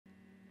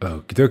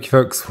Okie dokie,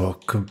 folks.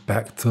 Welcome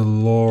back to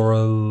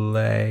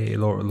Lorelei.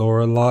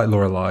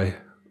 Lorelei.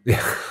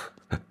 Yeah,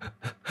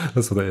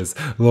 that's what it is.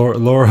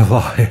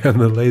 Lorelei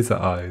and the laser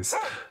eyes.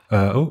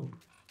 Oh,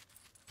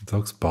 the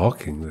dog's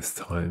barking this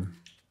time.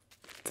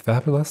 Did that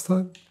happen last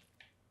time?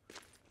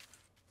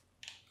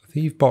 I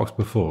think you've barked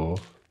before,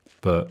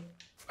 but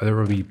I don't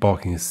remember you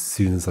barking as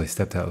soon as I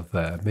stepped out of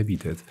there. Maybe you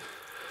did.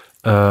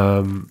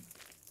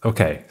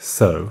 Okay,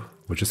 so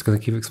we're just going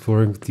to keep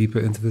exploring deeper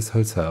into this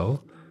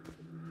hotel.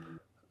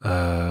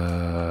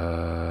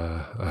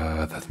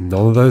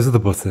 None of those are the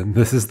button.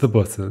 This is the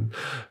button.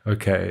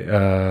 Okay,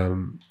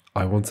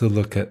 I want to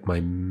look at my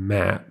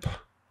map,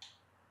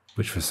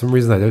 which for some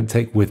reason I don't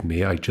take with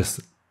me. I just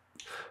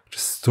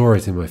store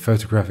it in my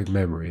photographic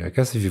memory. I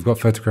guess if you've got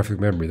photographic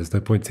memory, there's no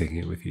point taking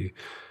it with you.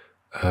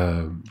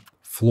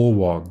 Floor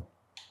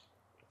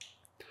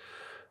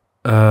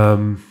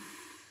 1.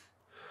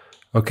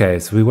 Okay,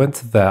 so we went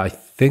to that. I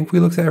think we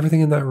looked at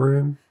everything in that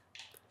room.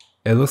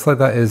 It looks like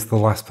that is the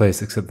last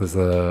place, except there's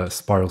a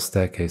spiral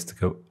staircase to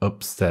go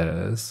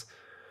upstairs.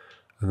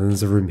 And then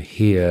there's a room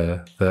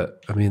here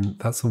that, I mean,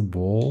 that's a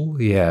wall?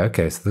 Yeah,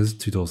 okay, so those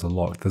two doors are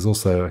locked. There's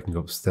also, I can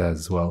go upstairs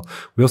as well.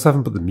 We also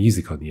haven't put the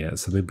music on yet,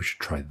 so maybe we should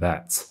try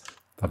that.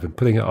 I've been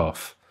putting it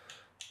off.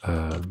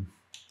 But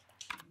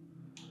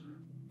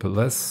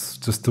let's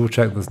just double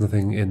check there's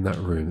nothing in that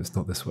room. It's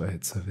not this way,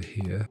 it's over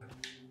here.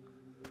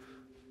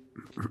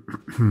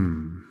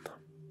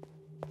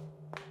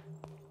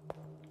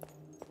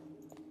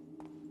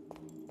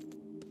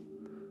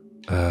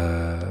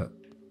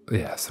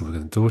 Yeah, so we're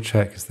going to double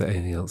check, is there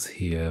anything else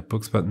here?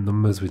 Books about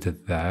numbers, we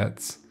did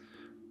that.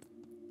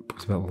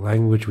 Books about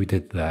language, we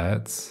did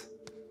that.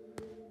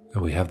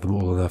 And we have them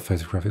all in our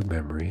photographic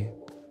memory.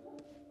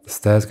 The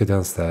stairs go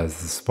downstairs,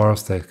 the spiral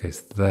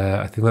staircase there.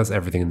 I think that's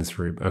everything in this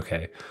room.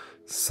 Okay,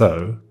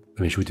 so,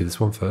 I mean, should we do this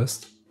one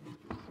first?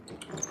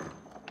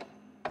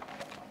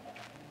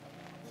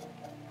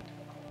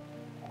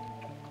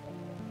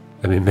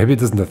 I mean, maybe it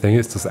does nothing,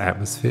 it's just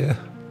atmosphere.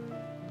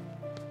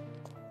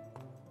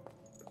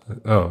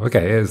 Oh,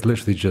 okay, it's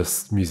literally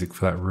just music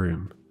for that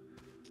room.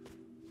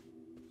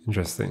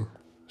 Interesting.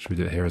 Should we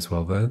do it here as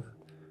well then?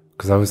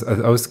 Because I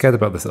was scared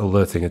about this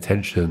alerting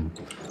attention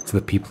to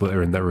the people that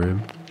are in that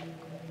room.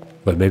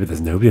 But maybe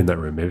there's nobody in that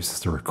room, maybe it's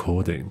just a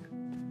recording.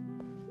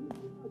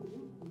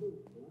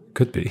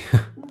 Could be.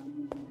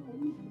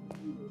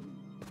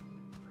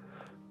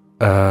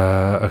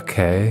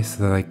 Okay,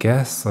 so then I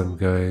guess I'm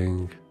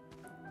going...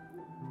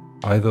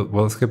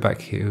 Well, let's go back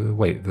here.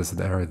 Wait, there's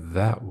an arrow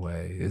that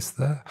way, is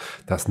there?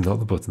 That's not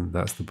the button,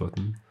 that's the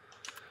button.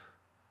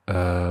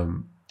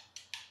 So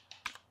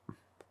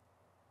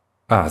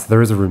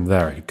there is a room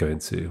there I could go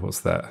into. What's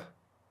that?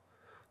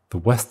 The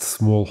west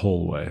small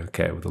hallway.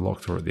 Okay, with a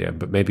locked door at the end,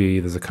 but maybe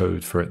there's a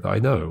code for it that I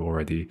know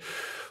already.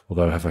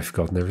 Although, have I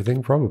forgotten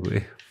everything?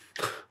 Probably.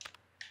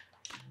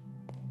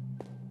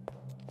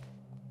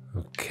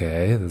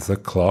 Okay, there's a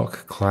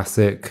clock.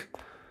 Classic.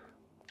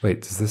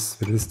 Wait, does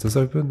this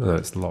open? No,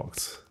 it's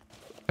locked.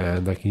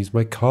 And I can use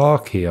my car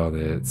key on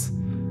it.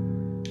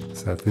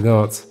 Sadly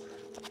not.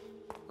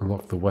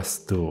 Unlock the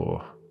west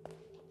door.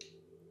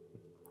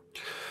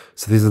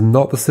 So these are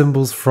not the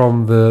symbols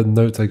from the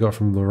note I got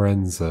from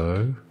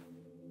Lorenzo.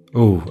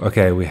 Oh,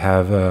 okay, we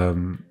have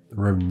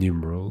Roman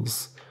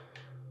numerals.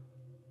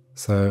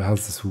 So how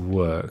does this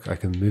work? I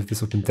can move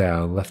this up and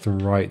down. Left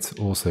and right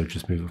also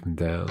just move up and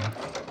down.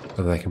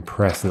 And then I can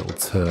press and it'll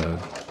turn.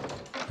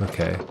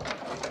 Okay.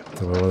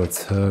 Do I want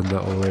to turn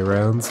that all the way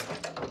around?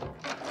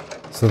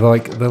 So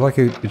they're like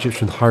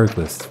Egyptian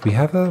hieroglyphs. We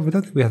don't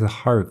think we had a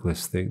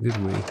hieroglyphs thing, did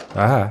we?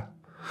 Ah!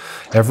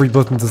 Every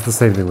button does the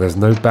same thing. There's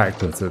no back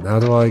button.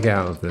 How do I get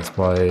out of this?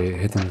 By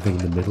hitting the thing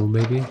in the middle,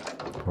 maybe?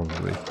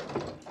 Probably.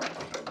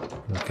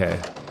 Okay.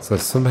 So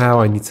somehow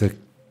I need to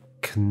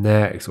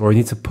connect, or I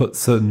need to put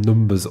certain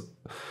numbers,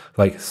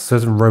 like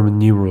certain Roman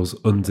numerals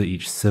under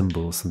each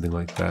symbol, or something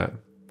like that.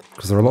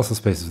 Because there are lots of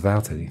spaces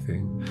without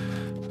anything.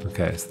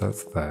 Okay, so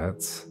that's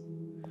that.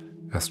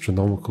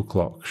 Astronomical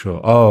clock, sure.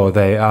 Oh,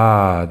 they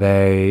are.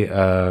 The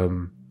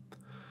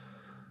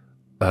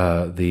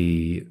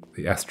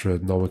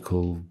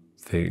astronomical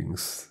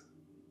things.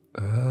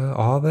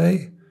 Are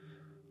they?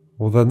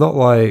 Well, they're not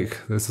like...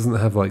 This doesn't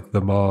have like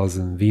the Mars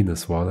and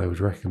Venus one. I would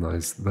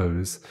recognize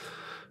those.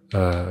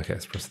 Okay,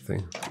 let's press the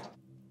thing.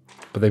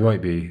 But they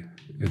might be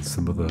in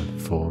some other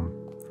form,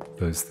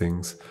 those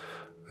things.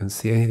 I don't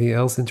see anything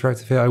else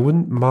interactive here. I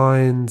wouldn't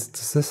mind...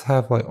 Does this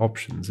have like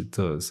options? It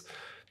does.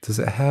 Does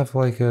it have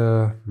like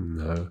a...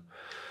 No.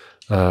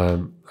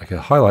 I can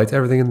highlight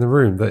everything in the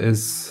room that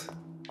is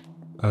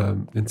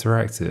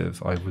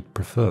interactive. I would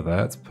prefer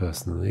that,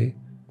 personally.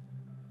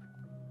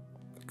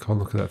 Can't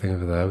look at that thing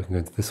over there. We can go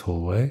into this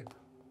hallway.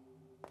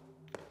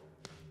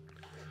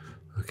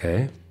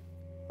 Okay.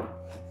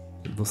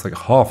 It looks like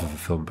half of a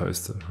film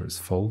poster, or it's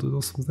folded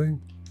or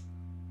something.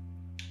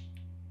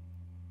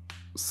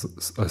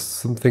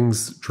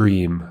 Something's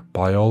Dream.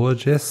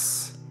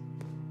 Biologists?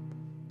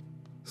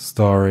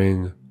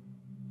 Starring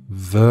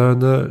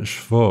Werner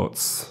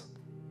Schwartz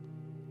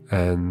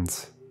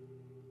and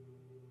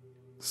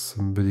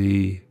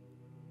Somebody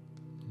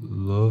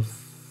love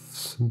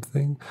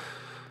something?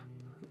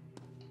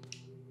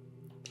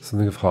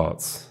 Something of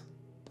hearts.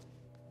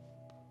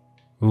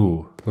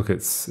 Ooh, look,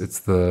 it's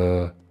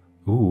the...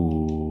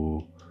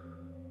 Ooh.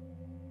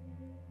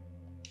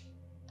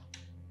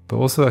 But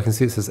also I can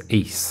see it says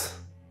ace.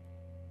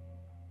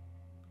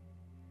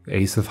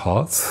 Ace of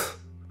hearts?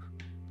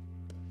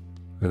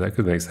 I mean, that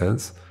could make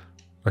sense.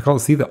 I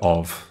can't see the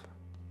of.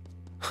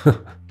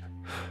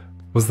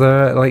 Was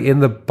there, like, in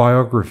the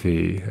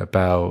biography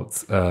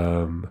about,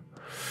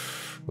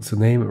 what's her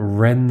name?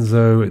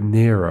 Renzo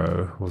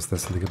Nero. Was there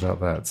something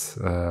about that?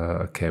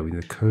 Okay, we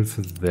need a code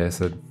for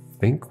this. I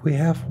think we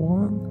have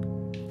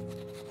one?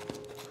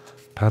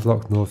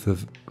 Padlock north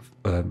of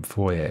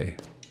foyer.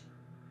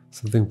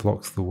 Something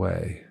blocks the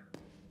way.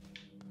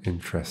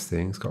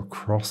 Interesting. It's got a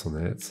cross on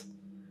it.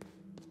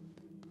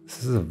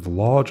 This is a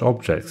large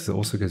object, so it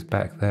also goes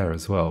back there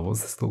as well.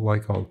 What's this look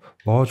like on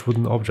large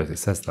wooden object? It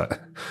says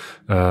that.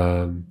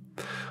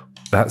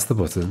 That's the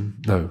button.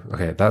 No,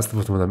 okay, that's the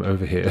button when I'm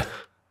over here.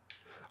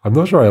 I'm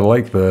not sure I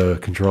like the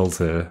controls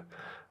here.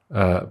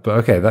 But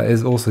okay, that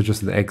is also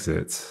just an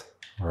exit.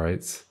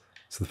 Alright.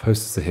 So the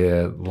posters are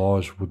here,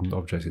 large wooden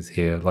object is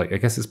here. Like, I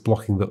guess it's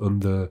blocking the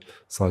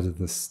underside of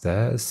the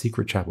stairs.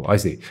 Secret chapel. I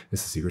see.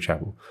 It's a secret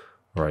chapel.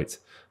 Alright.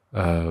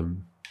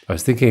 I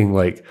was thinking,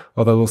 like,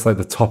 oh, that looks like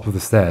the top of the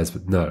stairs,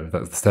 but no,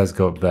 the stairs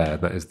go up there,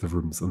 and that is the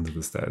rooms under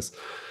the stairs.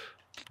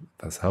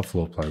 That's how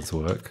floor plans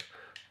work.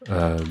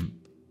 Do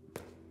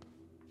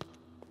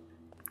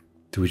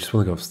we just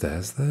want to go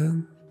upstairs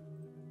then?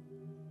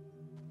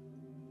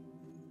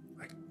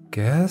 I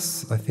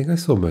guess. I think I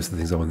saw most of the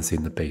things I want to see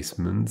in the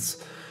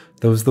basements.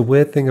 There was the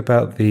weird thing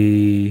about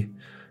the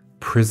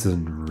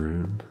prison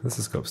room. Let's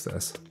just go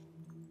upstairs.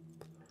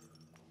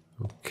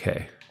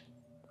 Okay.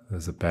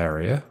 There's a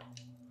barrier.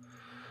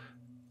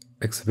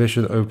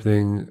 Exhibition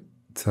opening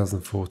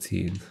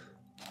 2014.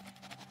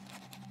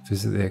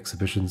 Visit the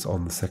exhibitions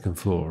on the second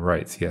floor.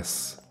 Right,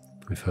 yes.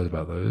 We've heard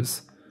about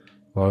those.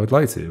 Well, I would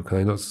like to. Can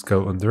I not just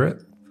go under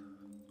it?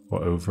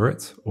 Or over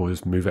it? Or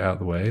just move it out of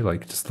the way?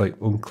 Like, just like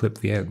unclip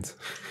the end.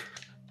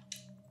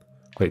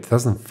 Wait,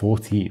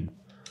 2014.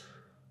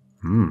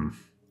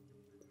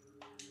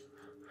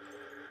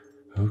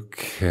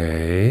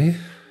 Okay.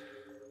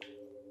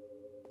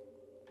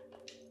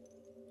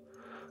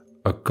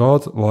 A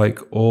god like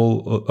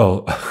all...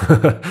 Oh,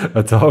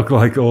 a dog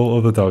like all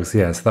other dogs.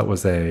 Yes, that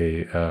was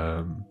a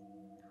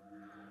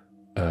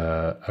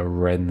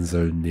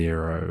Renzo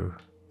Nero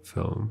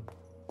film.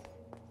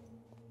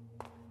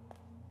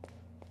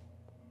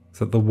 Is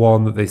that the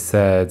one that they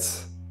said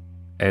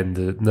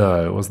ended...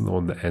 No, it wasn't the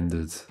one that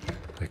ended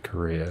their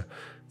career.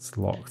 It's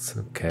locked.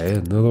 Okay,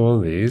 another one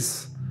of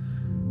these.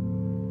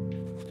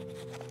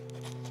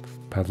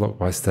 Padlock.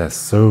 Why is there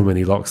so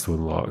many locks to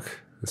unlock?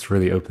 It's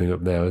really opening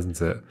up now,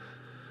 isn't it?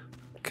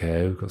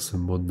 Okay, we've got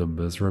some more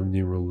numbers. Roman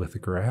numeral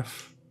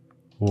lithograph.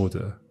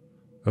 Order.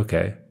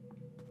 Okay.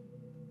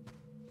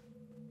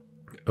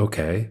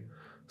 Okay.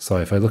 So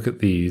if I look at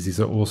these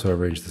are also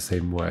arranged the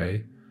same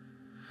way.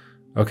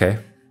 Okay.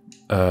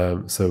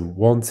 So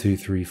 1, 2,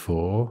 3,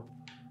 4.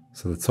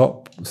 So the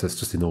top, so it's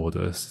just in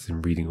order. It's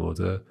in reading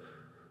order.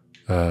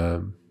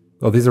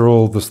 Oh, these are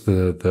all just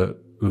the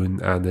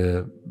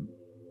unanimale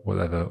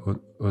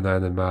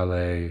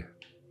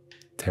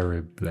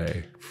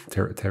terribile.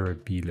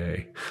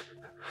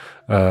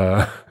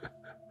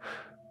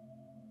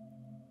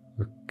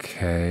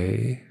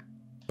 Okay.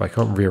 But I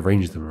can't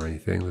rearrange them or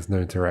anything. There's no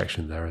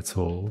interaction there at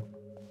all.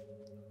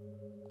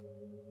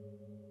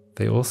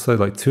 They also,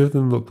 like, two of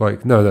them look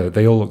like... No,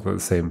 they all look like the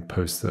same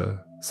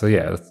poster. So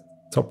yeah, the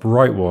top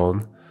right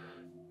one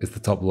is the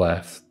top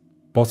left.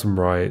 Bottom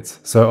right.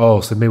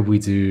 So maybe we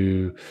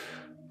do...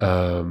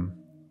 do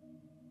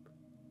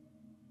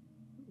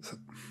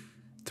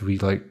we,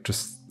 like,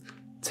 just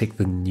take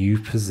the new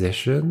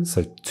position?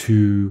 So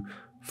 2,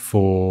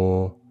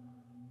 4...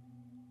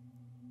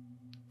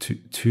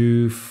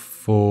 2,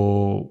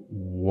 4,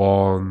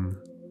 1,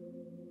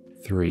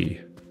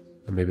 3.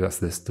 And maybe that's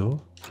this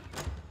door.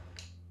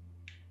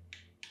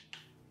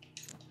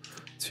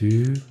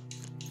 2,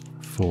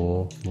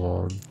 4,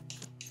 1,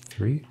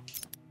 3.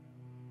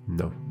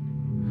 No.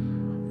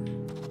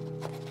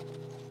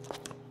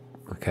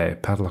 Okay,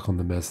 padlock on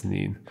the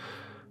mezzanine.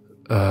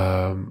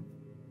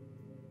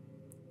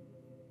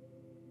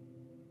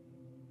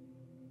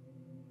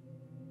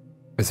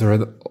 Is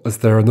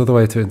there another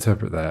way to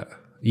interpret that?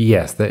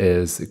 Yes, there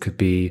is. It could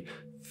be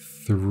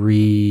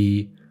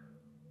 3,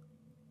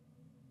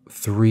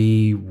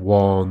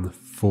 1,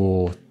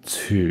 4,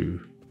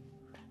 2.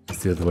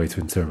 That's the other way to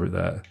interpret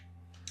that.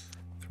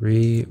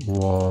 3,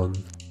 1,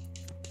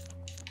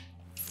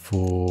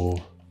 4,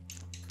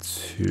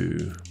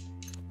 2.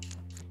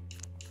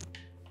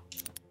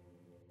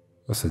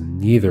 Oh, so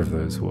neither of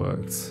those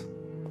worked.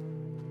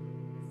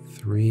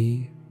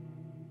 3.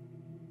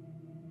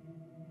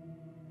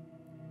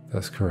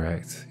 That's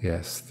correct.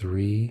 Yes,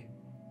 3,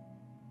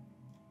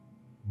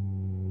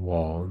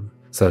 1.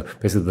 So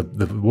basically,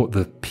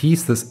 the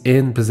piece that's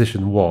in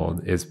position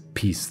 1 is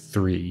piece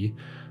 3.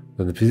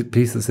 Then the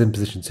piece that's in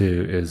position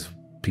 2 is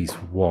piece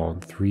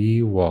 1.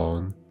 3,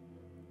 1,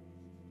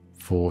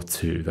 4,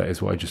 2. That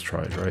is what I just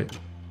tried, right?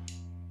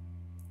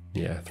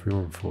 Yeah, 3,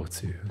 1, 4,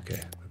 2. Okay,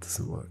 that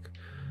doesn't work.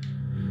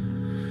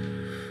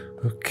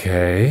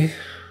 Okay.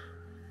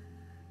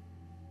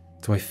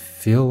 Do I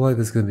feel like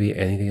there's going to be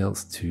anything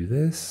else to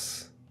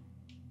this?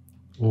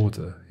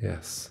 Order,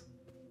 yes.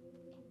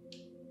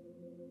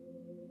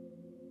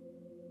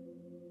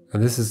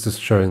 And this is just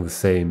showing the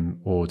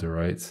same order,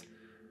 right?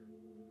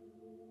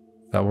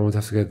 That one would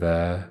have to go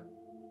there.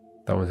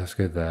 That one would have to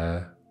go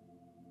there.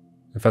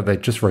 In fact, they're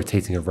just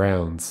rotating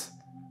around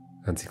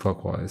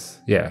anti-clockwise.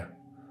 Yeah.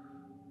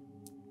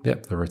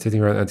 Yep, they're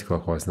rotating around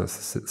anti-clockwise, and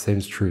that's the same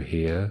is true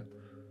here.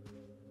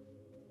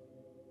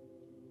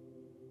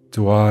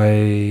 Do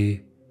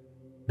I...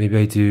 Maybe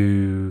I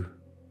do...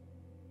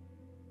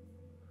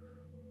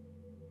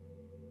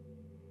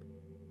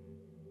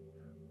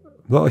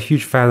 I'm not a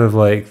huge fan of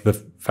like the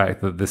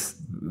fact that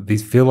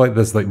these feel like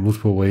there's like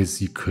multiple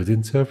ways you could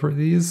interpret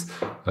these.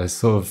 I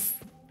sort of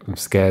am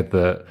scared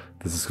that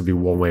there's just gonna be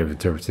one way of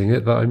interpreting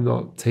it that I'm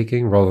not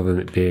taking, rather than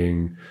it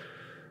being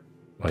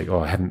like,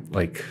 oh, I hadn't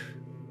like...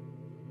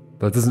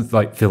 That doesn't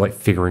like feel like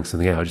figuring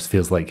something out. It just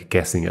feels like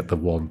guessing at the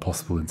one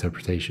possible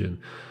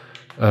interpretation.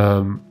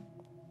 2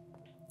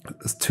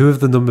 of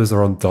the numbers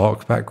are on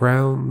dark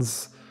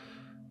backgrounds,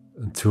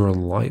 and 2 are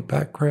on light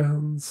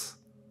backgrounds.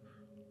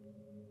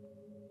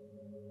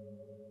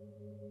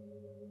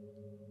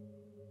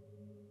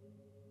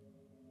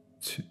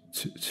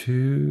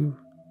 Two,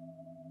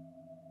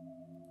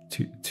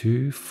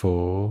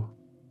 4,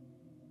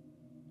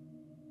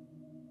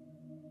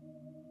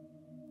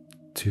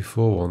 2,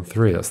 4, 1,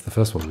 3. That's the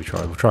first one we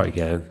tried. We'll try it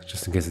again,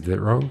 just in case I did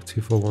it wrong.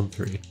 2, 4, 1,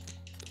 3.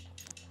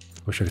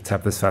 Wish I could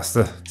tap this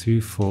faster.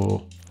 2,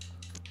 4,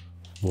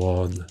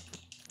 1,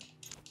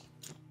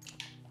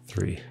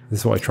 3. This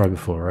is what I tried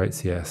before,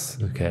 right? Yes.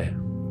 Okay.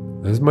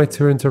 Those are my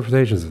 2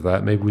 interpretations of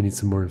that. Maybe we need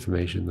some more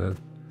information then.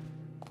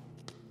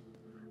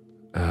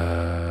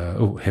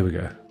 Oh, here we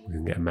go. We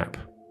can get a map.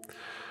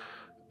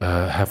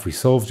 Have we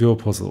solved your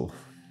puzzle?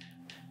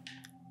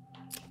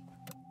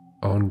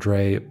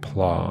 Andre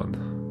Plan.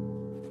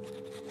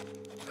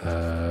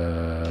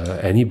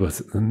 Any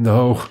button?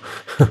 No.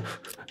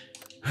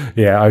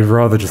 Yeah, I'd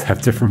rather just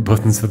have different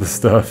buttons for the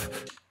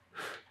stuff.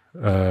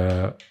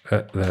 There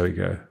we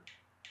go.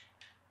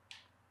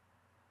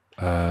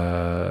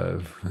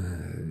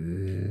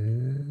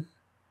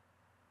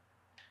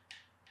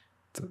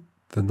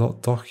 They're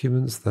not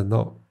documents, they're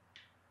not...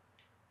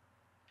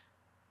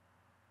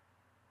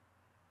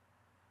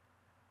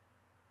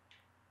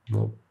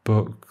 Not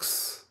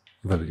books.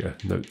 There we go,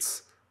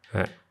 notes.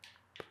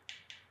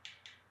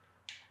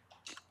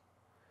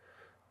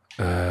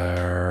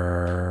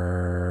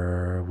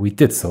 We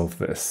did solve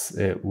this.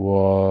 It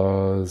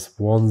was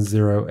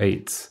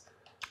 108.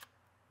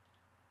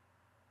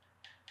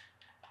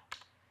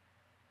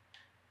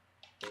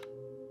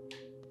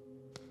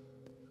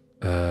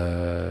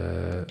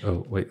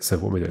 Oh, wait, so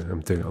what am I doing?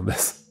 I'm doing it on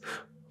this.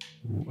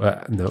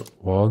 No,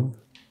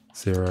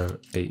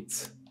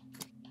 108.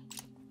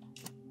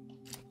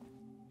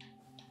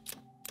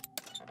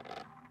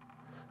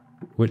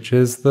 Which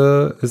is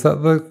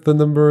that the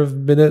number of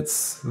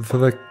minutes for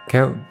the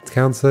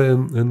counter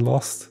in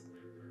Lost?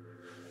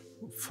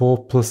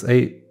 4 plus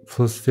 8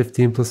 plus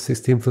 15 plus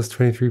 16 plus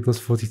 23 plus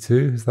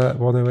 42? Is that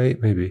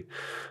 108? Maybe.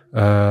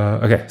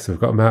 Okay, so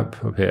we've got a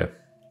map up here.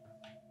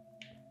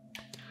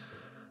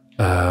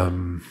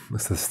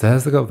 It's the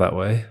stairs that go up that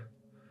way.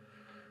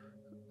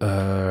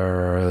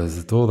 There's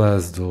a door there,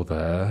 there's a door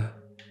there.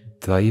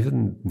 Did I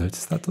even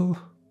notice that door?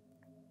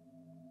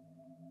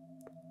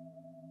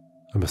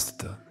 I must have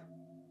done.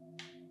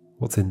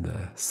 What's in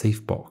there?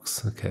 Safe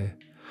box, okay.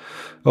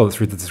 Oh,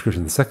 let's read the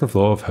description. The second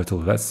floor of Hotel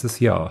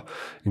Vestas Yar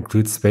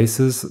includes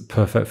spaces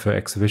perfect for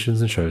exhibitions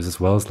and shows, as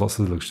well as lots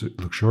of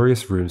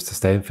luxurious rooms to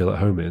stay and feel at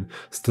home in.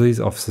 Studies,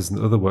 offices, and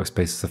other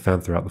workspaces are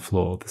found throughout the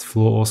floor. This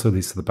floor also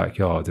leads to the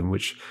backyard, in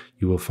which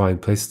you will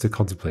find places to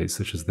contemplate,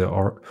 such as the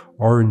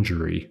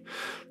orangery.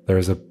 There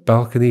is a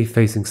balcony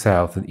facing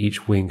south, and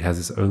each wing has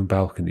its own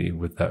balcony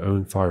with their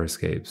own fire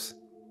escapes.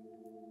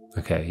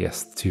 Okay,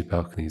 yes, 2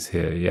 balconies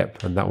here,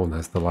 yep, and that one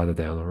has the ladder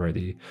down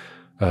already.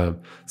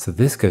 So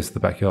this goes to the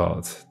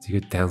backyard. Do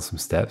you go down some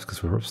steps?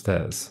 Because we're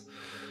upstairs.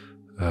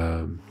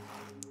 Oh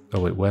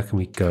wait, where can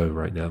we go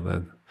right now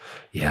then?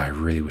 Yeah, I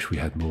really wish we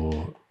had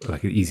more,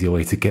 like an easier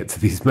way to get to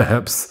these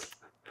maps.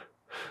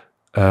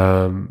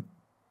 So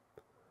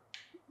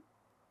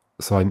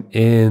I'm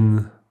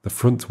in the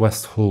front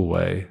west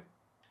hallway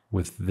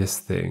with this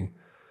thing.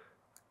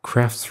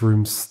 Crafts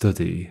room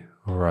study.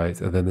 All right,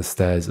 and then the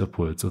stairs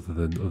upwards other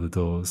than other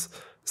doors.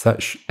 Is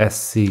that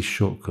SC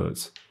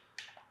shortcut?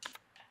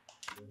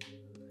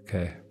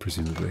 Okay,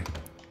 presumably.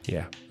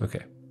 Yeah,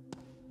 okay.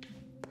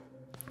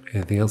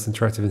 Anything else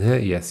interactive in here?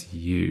 Yes,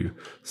 you.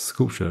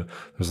 Sculpture.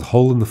 There's a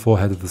hole in the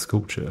forehead of the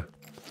sculpture.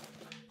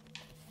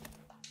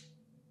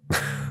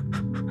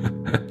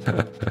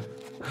 That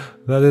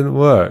didn't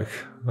work.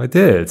 I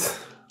did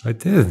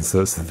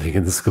insert something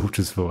in the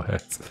sculpture's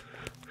forehead.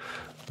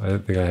 I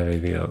don't think I have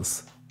anything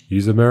else.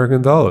 Use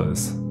American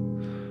dollars.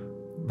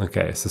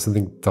 Okay, so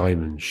something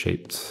diamond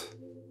shaped.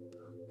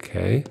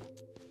 Okay.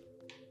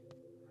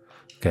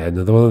 Okay,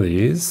 another one of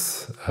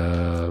these.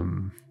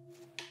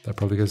 That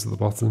probably goes at the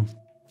bottom.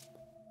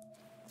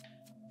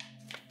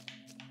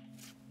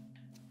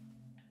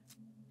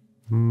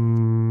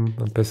 I'm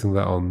basing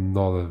that on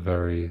not a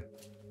very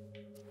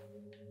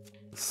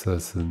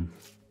certain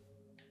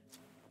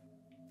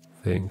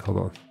thing. Hold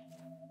on.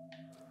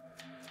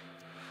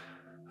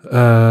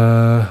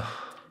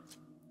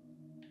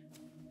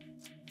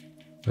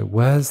 Wait,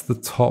 where's the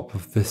top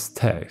of this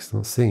text? I'm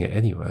not seeing it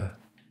anywhere.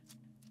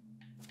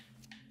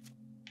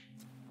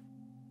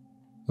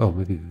 Oh,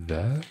 maybe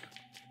there?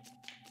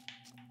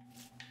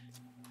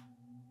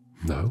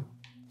 No.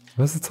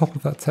 Where's the top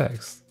of that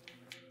text?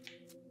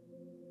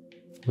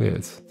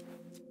 Weird.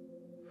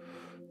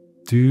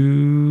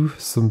 Do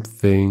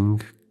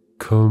something,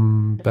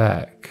 come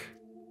back.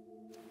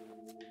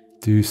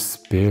 Do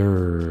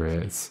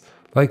spirits.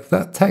 Like,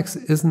 that text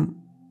isn't...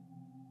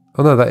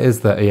 Oh no, that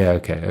is that. Yeah,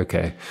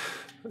 okay.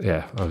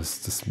 Yeah, I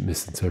was just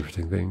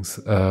misinterpreting things.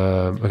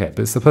 Okay, but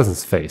it's the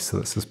person's face, so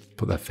let's just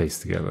put their face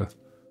together.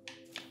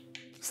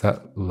 Is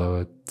that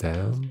lower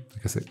down? I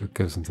guess it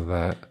goes into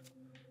that.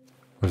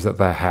 Or is that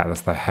their hat?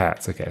 That's their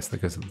hat. Okay, so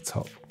that goes at the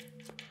top.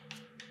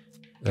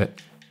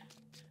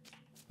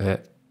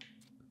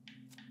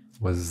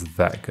 Where does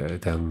that go?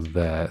 Down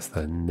there. It's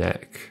their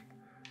neck.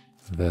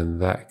 Then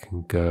that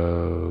can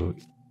go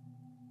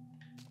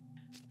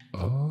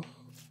up.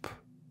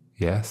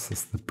 Yes,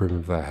 that's the brim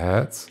of their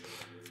hat.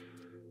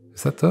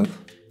 Is that done?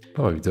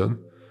 That might be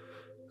done.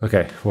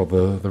 Okay, well,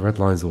 the red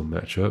lines all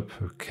match up.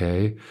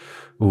 Okay.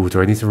 Oh,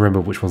 do I need to remember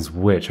which one's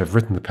which? I've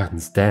written the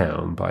patterns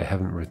down, but I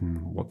haven't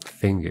written what the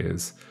thing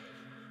is.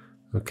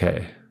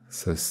 Okay,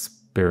 so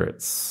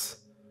spirits.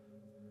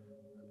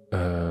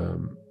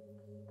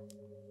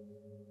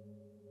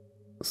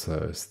 So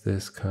it's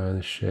this kind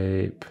of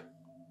shape.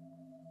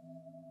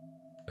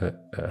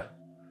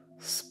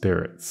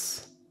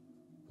 Spirits.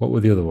 What were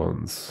the other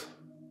ones?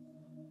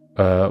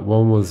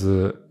 One was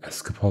a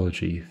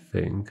escapology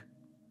thing.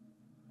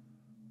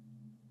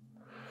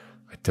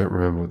 I don't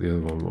remember what the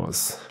other one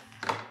was.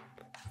 I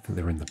think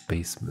they were in the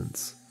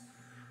basements.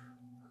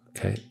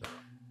 Okay.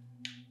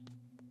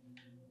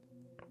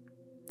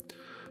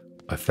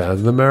 I found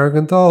an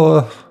American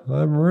dollar.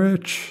 I'm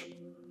rich.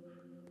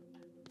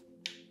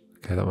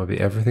 Okay, that might be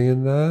everything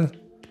in there.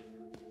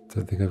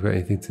 Don't think I've got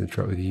anything to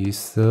interact with you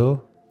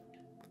still.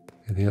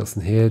 Anything else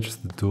in here?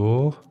 Just the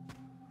door.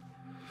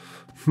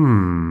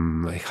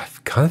 I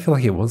kind of feel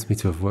like it wants me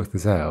to have worked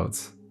this out.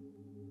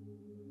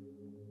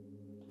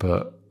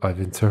 But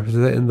I've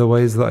interpreted it in the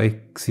ways that I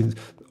seem...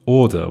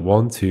 Order,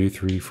 1, 2,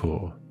 3,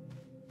 4.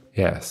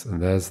 Yes,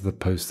 and there's the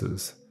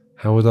posters.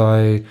 How would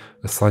I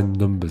assign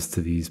numbers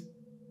to these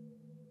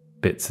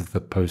bits of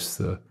the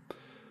poster?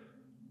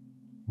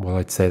 Well,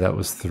 I'd say that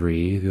was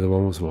 3. The other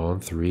one was 1.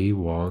 3,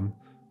 1,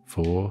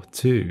 4,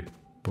 2.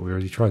 But we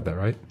already tried that,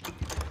 right?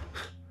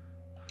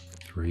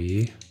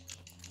 3,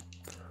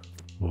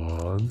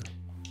 1,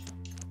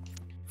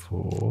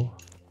 4.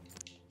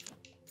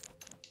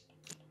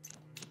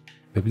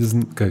 Maybe it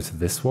doesn't go to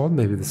this one.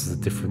 Maybe this is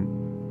a different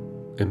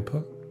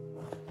input.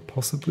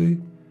 Possibly.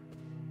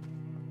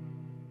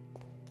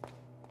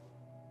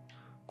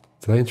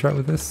 Did I interact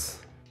with this?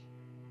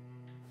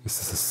 Is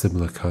this a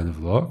similar kind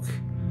of lock?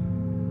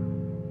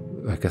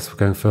 I guess we're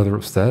going further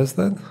upstairs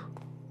then?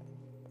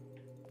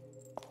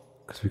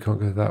 Because we can't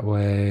go that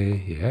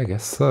way. Yeah, I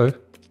guess so.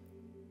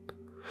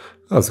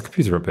 Oh, there's a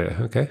computer up here.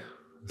 Okay.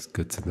 That's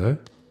good to know.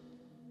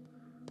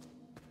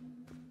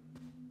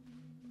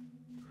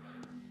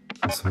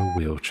 Also a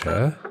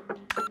wheelchair.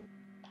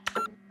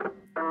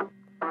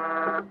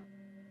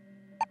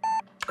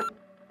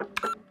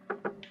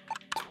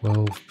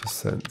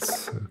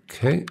 %.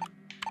 Okay.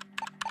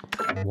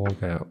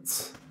 Log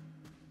out.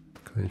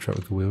 Can I interact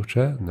with the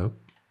wheelchair? No.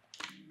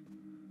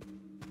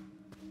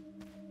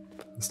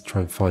 Let's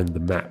try and find the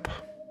map.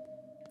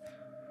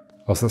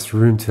 Oh, so that's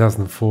room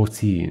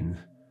 2014.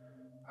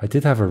 I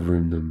did have a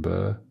room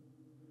number.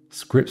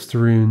 Scripts to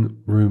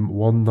room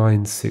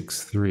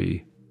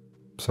 1963.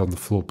 So on the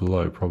floor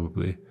below,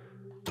 probably.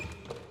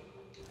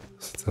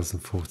 So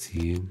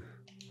 2014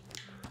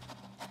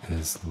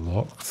 is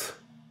locked.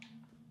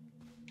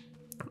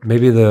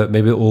 Maybe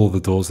all the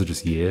doors are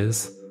just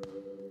years.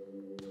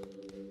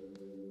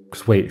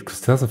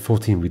 Because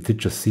 2014 we did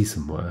just see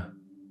somewhere.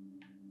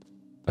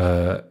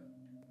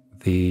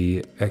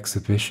 The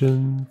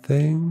exhibition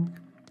thing?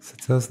 Is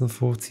it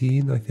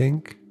 2014, I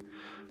think?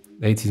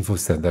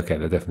 1847, okay,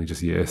 they're definitely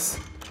just years.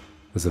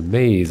 There's a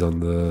maze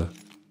on the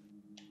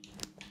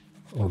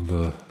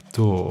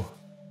door.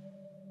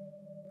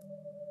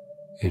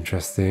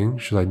 Interesting.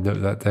 Should I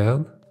note that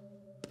down?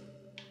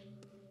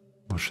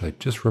 Or should I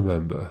just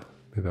remember?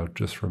 Maybe I'll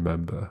just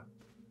remember.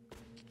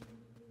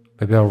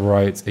 Maybe I'll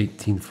write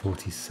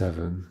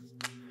 1847.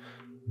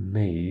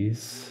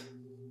 Maze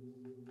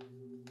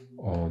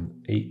on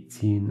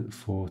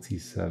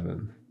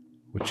 1847,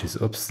 which is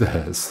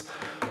upstairs.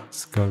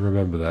 Just gotta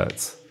remember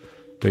that.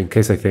 But in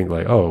case I think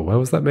like, oh, where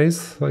was that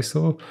maze I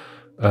saw?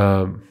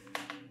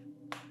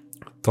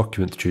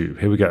 Document tube.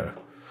 Here we go.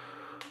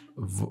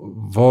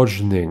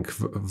 Vojnink.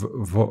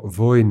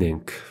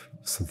 Voynink.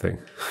 Something.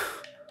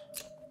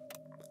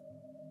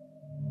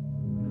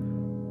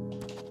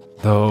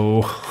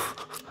 No.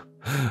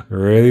 I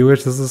really wish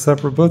this was a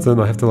separate button.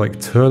 I have to like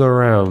turn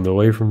around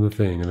away from the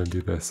thing and then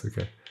do this.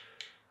 Okay.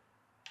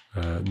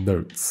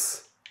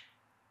 Notes.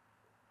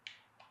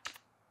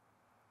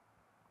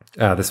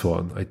 Ah, this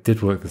one. I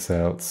did work this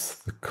out.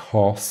 The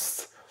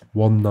cost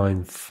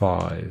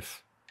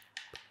 195.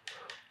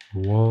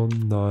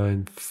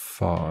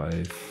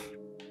 195.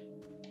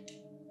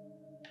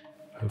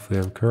 Hopefully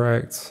I'm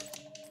correct.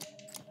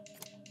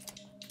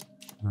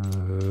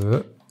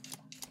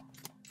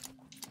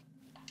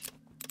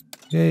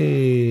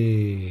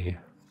 Yay!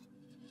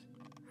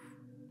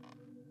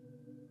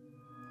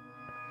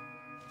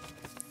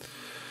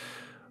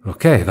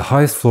 Okay, the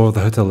highest floor of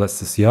the Hotel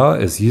Letztes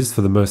is used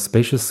for the most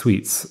spacious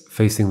suites,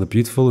 facing the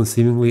beautiful and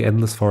seemingly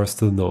endless forest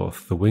to the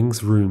north. The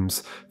wing's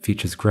rooms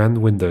features grand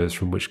windows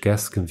from which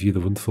guests can view the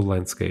wonderful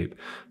landscape.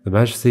 The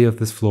majesty of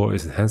this floor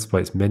is enhanced by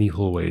its many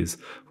hallways,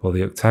 while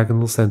the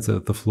octagonal center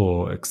of the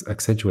floor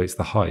accentuates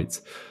the height.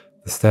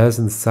 The stairs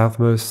in the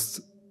southmost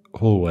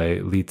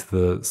hallway lead to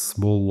the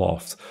small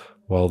loft,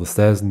 while the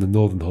stairs in the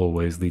northern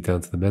hallways lead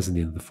down to the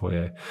mezzanine of the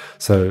foyer.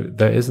 So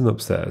there is an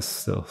upstairs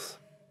still.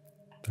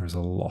 There is a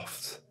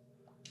loft.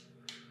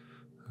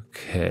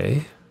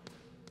 Okay.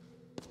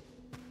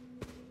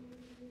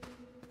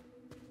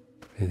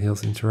 Anything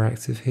else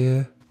interactive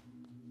here?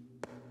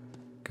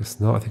 Guess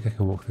not. I think I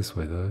can walk this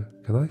way though.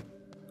 Can I?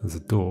 There's a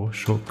door.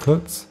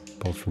 Shortcuts.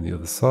 Bolt from the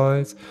other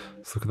side.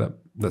 Let's look at that.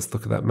 Let's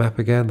look at that map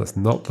again. That's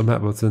not the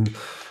map button.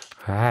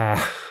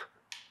 Ah.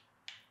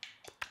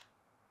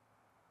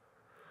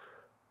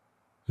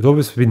 It'd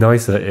always be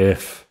nicer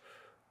if,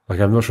 like,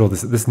 I'm not sure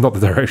this is not the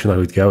direction I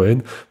would go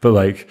in, but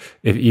like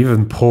if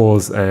even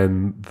pause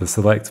and the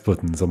select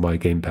buttons on my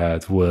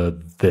gamepad were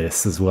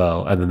this as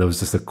well, and then there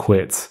was just a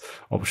quit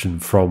option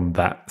from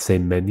that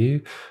same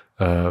menu,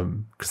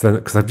 because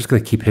I'm just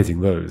going to keep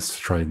hitting those to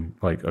try and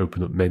like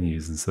open up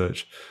menus and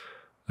such.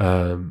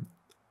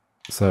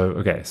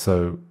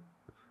 So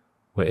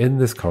we're in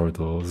this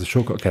corridor. There's a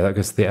shortcut. Okay, that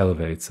goes to the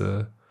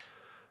elevator.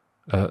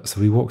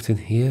 So we walked in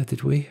here,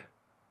 did we?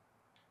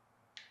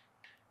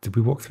 Did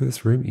we walk through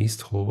this room?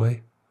 East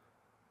hallway?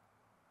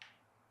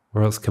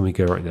 Where else can we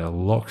go right now?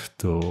 Locked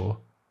door.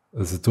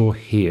 There's a door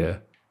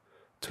here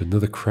to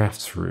another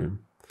crafts room.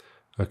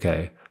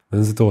 Okay.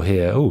 Then there's a door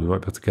here. Oh, we might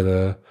be able to get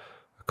a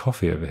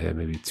coffee over here,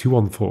 maybe.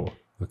 214.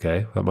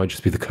 Okay. That might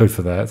just be the code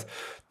for that.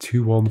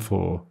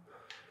 214.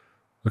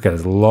 Okay,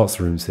 there's lots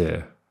of rooms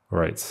here. All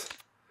right.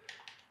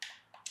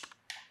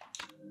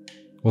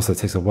 Also, it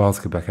takes a while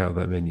to get back out of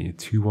that menu.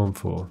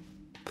 214.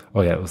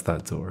 Oh, yeah, it was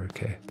that door.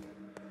 Okay.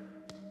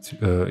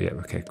 Yeah,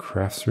 okay,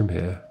 crafts room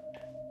here.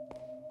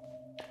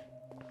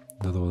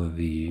 Another one of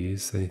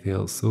these. Anything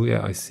else? Oh,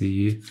 yeah, I see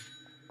you.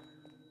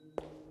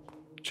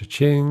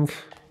 Cha-ching.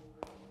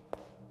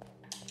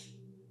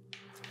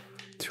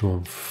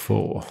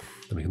 214.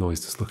 And we can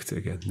always just look at it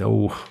again.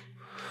 No.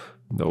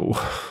 No.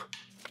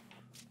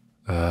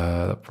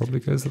 That probably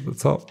goes at the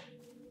top.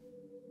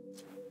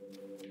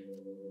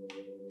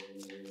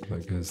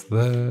 That goes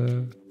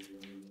there.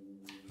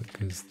 That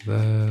goes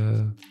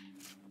there.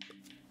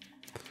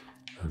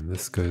 And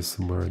this goes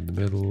somewhere in the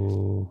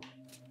middle.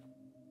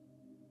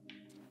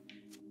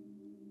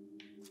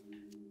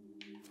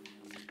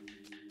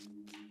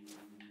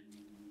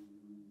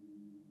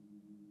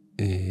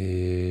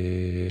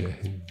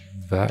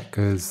 That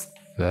goes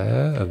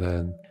there, and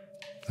then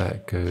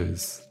that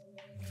goes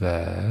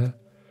there.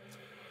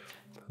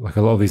 Like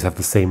a lot of these have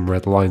the same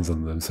red lines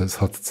on them, so it's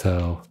hard to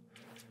tell.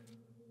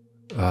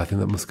 I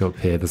think that must go up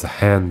here. There's a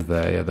hand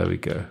there. Yeah, there we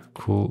go.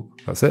 Cool.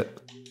 That's it.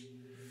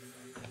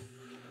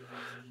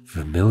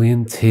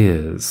 Vermilion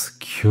tears.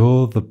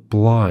 Cure the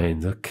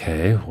blind.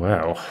 Okay,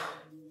 wow.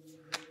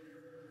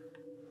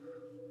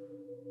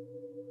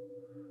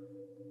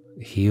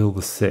 Heal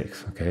the sick.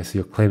 Okay, so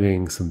you're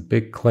claiming some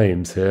big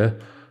claims here.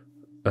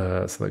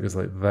 So that goes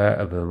like that,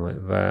 and then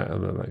like that,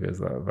 and then that goes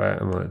like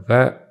that, and like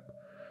that.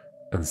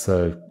 And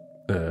so,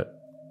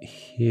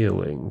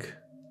 healing.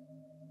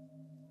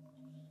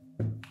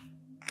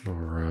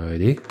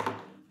 Alrighty.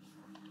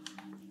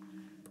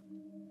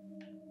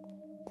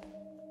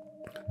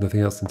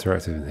 Nothing else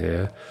interactive in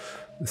here.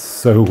 It's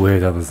so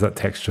weird how there's that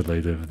texture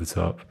laid over the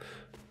top.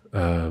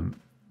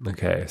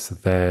 Okay, so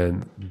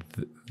then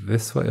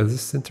this way, is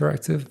this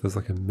interactive? There's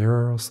like a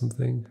mirror or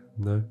something?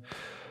 No.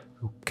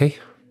 Okay.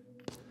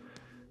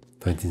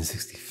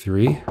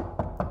 1963.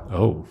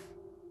 Oh.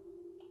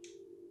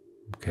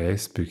 Okay,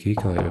 spooky.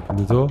 Can I open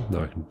the door?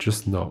 No, I can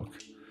just knock.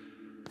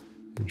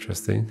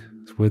 Interesting.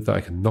 It's weird that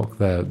I can knock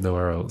there,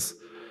 nowhere else.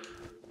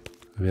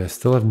 I mean, I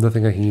still have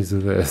nothing I can use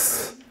with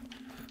this.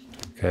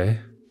 Okay.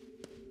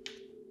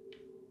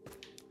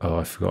 Oh,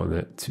 I've forgotten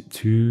it.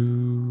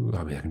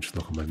 I mean, I can just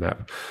look on my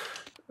map.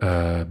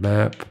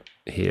 Map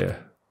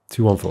here.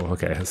 214.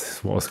 Okay,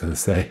 that's what I was going to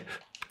say.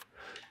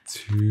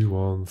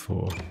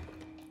 214.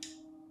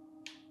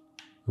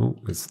 Oh,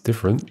 it's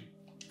different,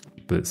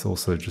 but it's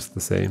also just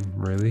the same,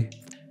 really.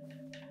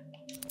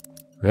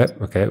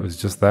 Yep, okay, it was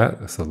just that.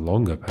 It's a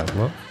longer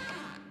padlock.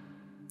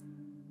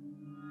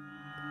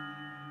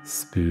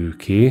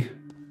 Spooky.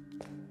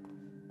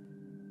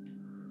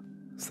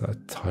 Is that a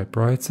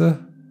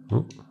typewriter?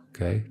 Oh,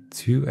 okay.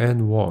 2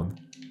 and 1.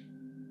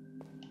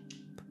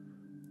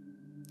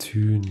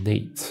 Too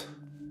neat.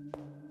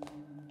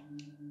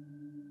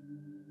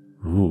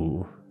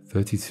 Ooh,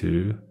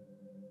 32.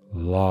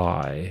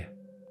 Lie.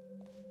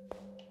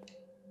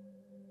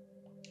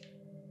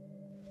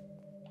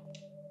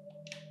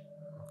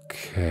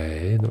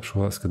 Okay, not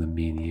sure what that's going to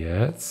mean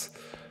yet.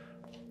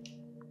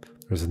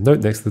 There's a note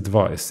next to the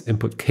device.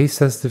 Input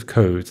case-sensitive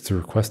code to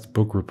request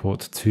bug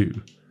report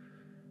 2.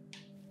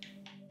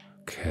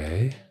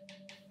 Okay.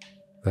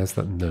 There's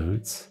that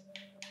note.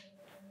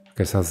 I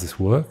guess how does this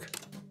work?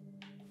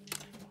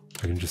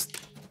 I can just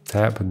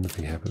tap and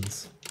nothing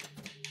happens.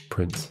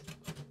 Print.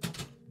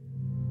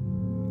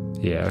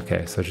 Yeah,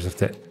 okay, so I just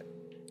have to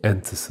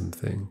enter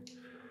something.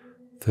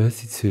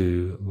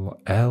 32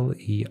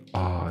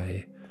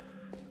 LEI.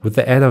 With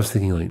the N I was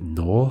thinking like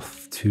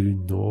north,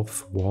 2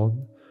 north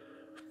 1.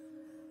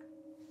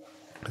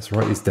 Let's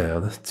write these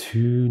down.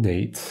 2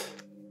 Nate.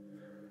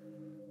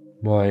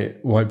 My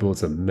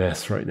whiteboard's a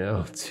mess right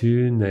now.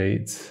 2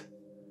 Nate.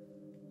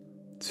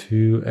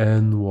 2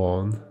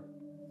 N1.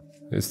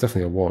 It's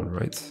definitely a 1,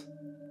 right?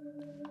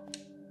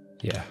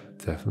 Yeah,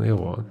 definitely a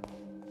 1.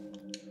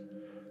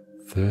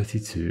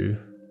 32.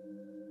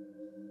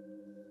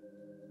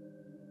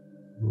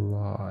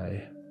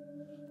 Lie.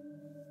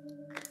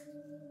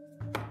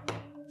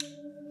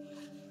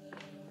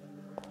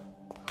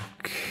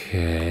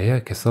 Okay, I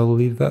guess I'll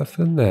leave that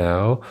for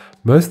now.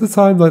 Most of the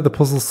time, like, the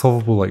puzzle's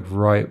solvable, like,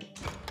 right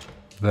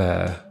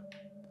there.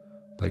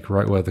 Like,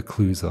 right where the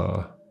clues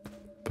are.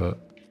 But,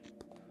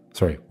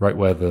 sorry, right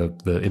where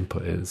the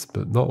input is.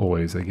 But not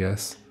always, I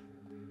guess.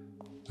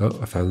 Oh,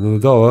 I found another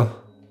dollar.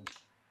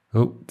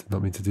 Oh, did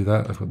not mean to do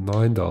that. I've got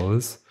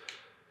 $9.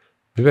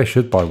 Maybe I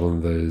should buy one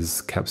of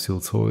those capsule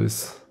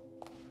toys.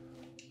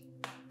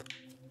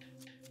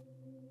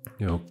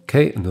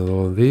 Okay, another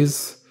one of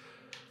these.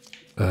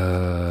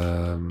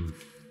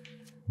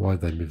 Why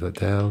did I move that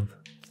down?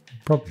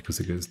 Probably because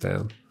it goes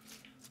down.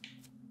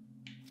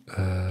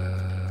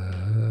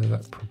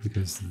 That probably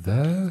goes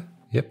there.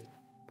 Yep.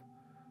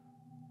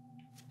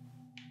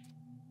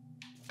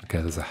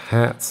 Okay, there's a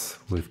hat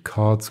with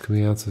cards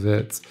coming out of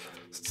it.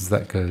 So does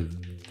that go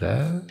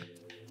there?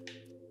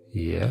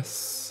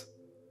 Yes.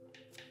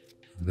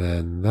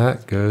 Then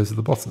that goes at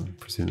the bottom,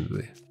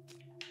 presumably.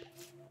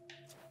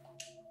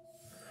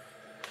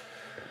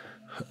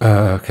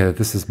 Okay,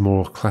 this is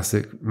more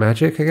classic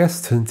magic, I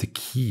guess. Turn to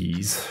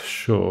keys,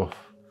 sure.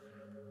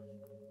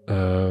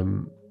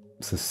 So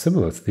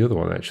similar to the other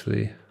one,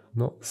 actually.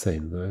 Not the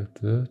same, though.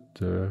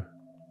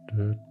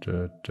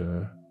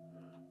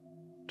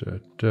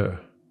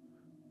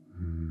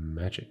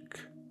 Magic.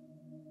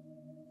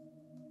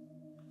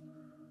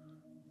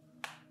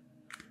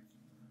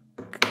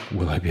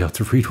 Will I be able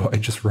to read what I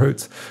just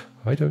wrote?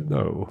 I don't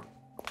know.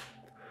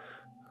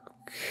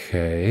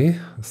 Okay,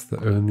 that's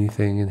the only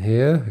thing in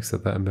here,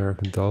 except that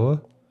American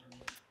dollar.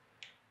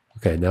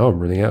 Okay, now I'm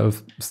running out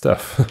of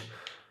stuff.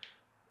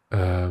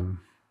 Why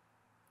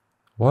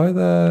are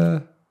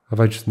there... Have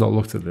I just not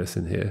looked at this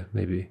in here,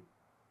 maybe?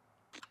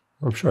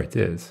 I'm sure I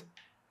did.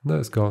 No,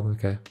 it's gone,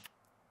 okay.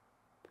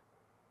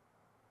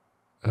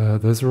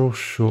 Those are all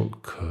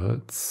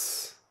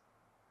shortcuts.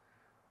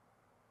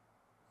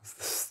 There's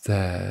the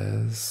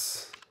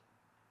stairs.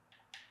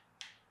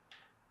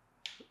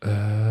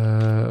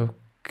 Okay,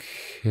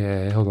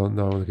 hold on.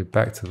 No, I want to go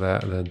back to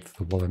that and then to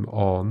the one I'm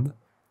on.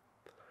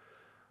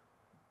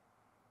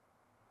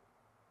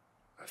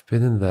 I've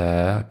been in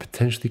there. I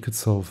potentially could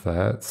solve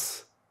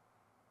that.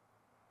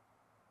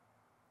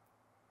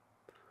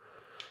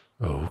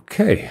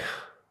 Okay.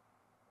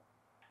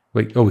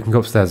 Wait, oh, we can go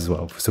upstairs as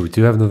well. So we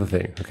do have another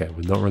thing. Okay,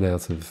 we're not running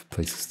out of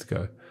places to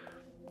go.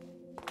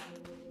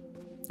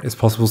 It's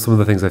possible some of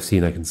the things I've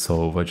seen I can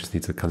solve. I just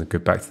need to kind of go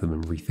back to them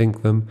and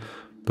rethink them.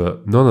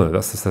 But no,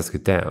 that's the stairs to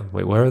go down.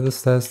 Wait, where are the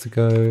stairs to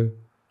go?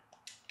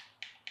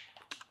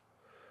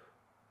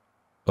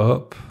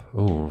 Up.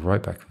 Oh,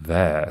 right back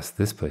there. It's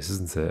this place,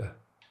 isn't it?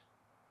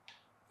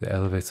 The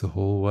elevator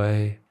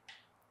hallway.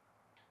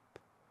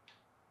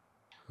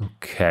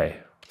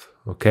 Okay.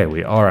 Okay,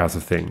 we are out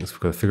of things.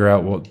 We've got to figure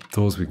out what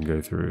doors we can go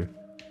through.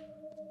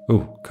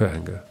 Oh, coat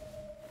hanger.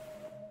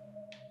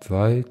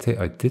 I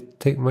did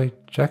take my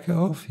jacket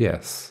off?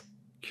 Yes.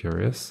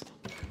 Curious.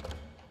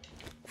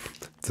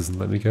 Doesn't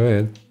let me go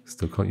in.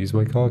 Still can't use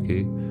my car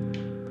key.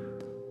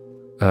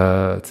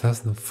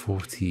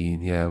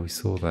 2014. Yeah, we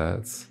saw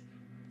that.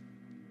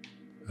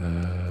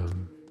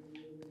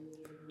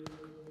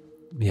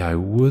 Yeah, I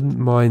wouldn't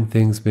mind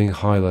things being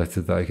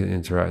highlighted that I can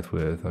interact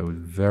with. I would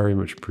very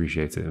much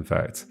appreciate it, in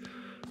fact.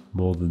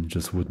 More than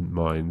just wouldn't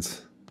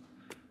mind.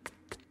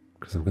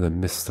 Because I'm going to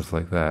miss stuff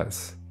like that.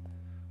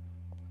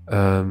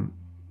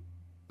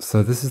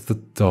 So this is the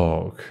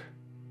dog.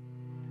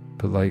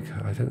 But, like,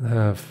 I don't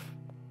have...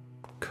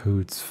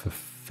 codes for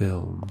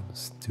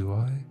films, do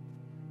I?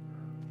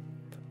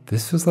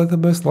 This feels like the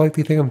most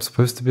likely thing I'm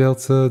supposed to be able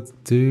to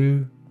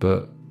do,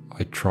 but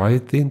I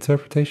tried the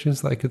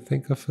interpretations that I could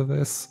think of for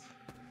this.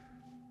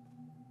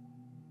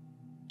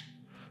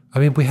 I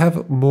mean, we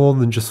have more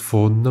than just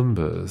 4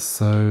 numbers,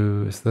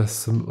 so is there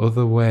some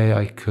other way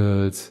I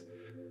could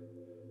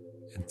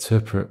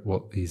interpret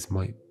what these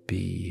might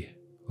be?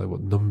 Like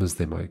what numbers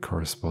they might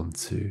correspond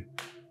to?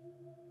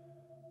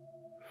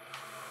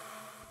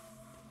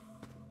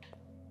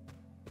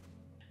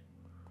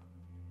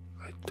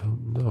 I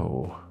don't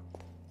know.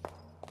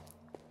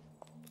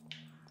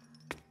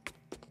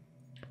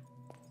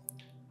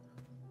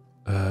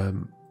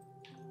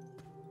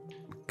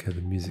 Okay,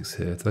 the music's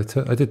here.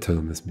 I did turn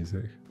on this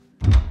music.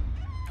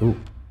 Oh.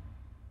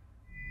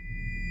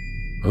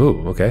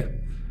 Oh, okay.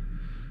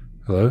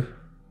 Hello.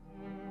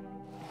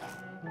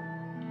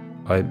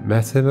 I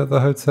met him at the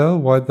hotel?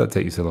 Why did that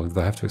take you so long? Did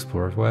I have to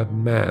explore everywhere?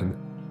 Man.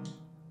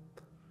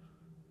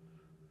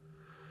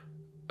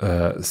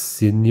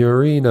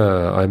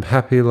 Signorina, I'm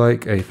happy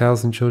like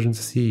 1,000 children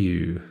to see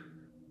you.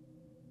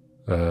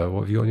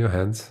 What have you got on your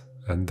hands?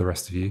 And the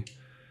rest of you?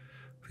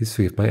 Please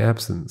forgive my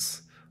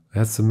absence. I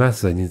had some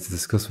matters I needed to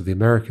discuss with the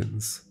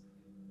Americans.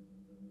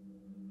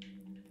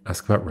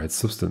 Ask about red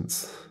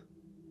substance.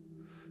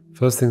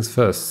 First things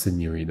first,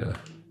 Signorina.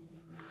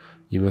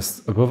 You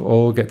must, above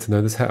all, get to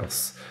know this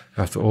house.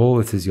 After all,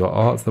 it is your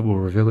art that will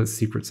reveal its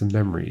secrets and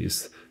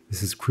memories.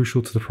 This is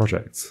crucial to the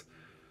project.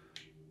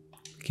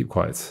 Keep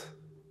quiet.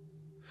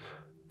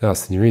 Now,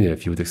 Signorina,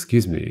 if you would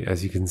excuse me,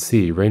 as you can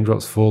see,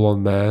 raindrops fall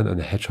on man and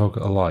a hedgehog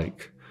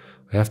alike.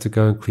 I have to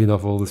go and clean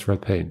off all this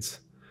red paint.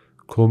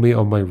 Call me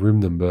on my room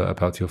number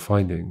about your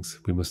findings.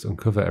 We must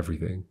uncover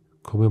everything.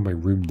 Call me on my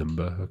room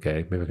number.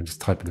 Okay, maybe I can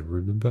just type in the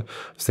room number.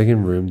 I'm staying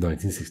in room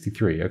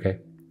 1963. Okay.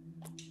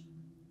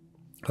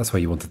 That's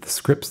where you wanted the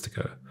scripts to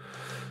go.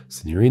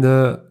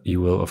 Signorina,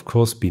 you will of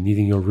course be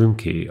needing your room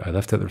key. I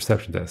left it at the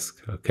reception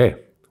desk. Okay,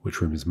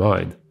 which room is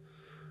mine?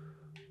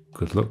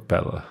 Good luck,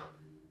 Bella.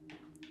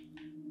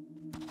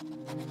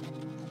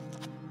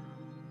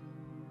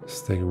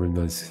 Staying in room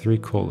 93,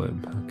 call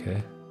him.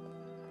 Okay.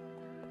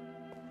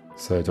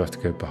 So do I have to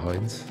go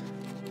behind?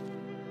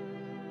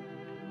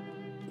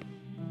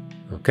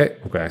 Okay,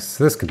 we've got access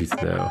to this computer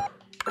now.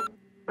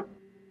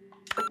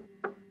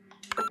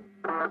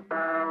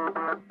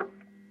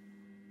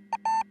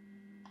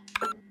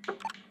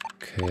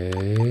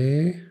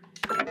 Okay.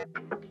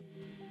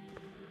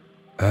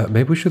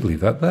 Maybe we should leave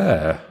that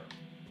there.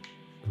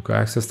 We've got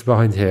access to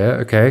behind here.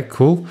 Okay,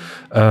 cool.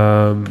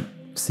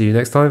 See you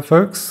next time,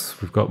 folks.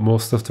 We've got more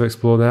stuff to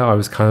explore now. I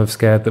was kind of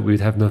scared that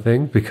we'd have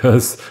nothing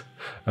because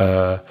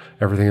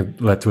everything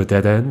had led to a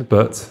dead end,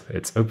 but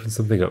it's opened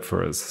something up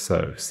for us.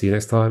 So see you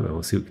next time and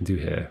we'll see what we can do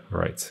here. All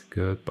right,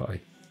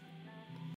 goodbye.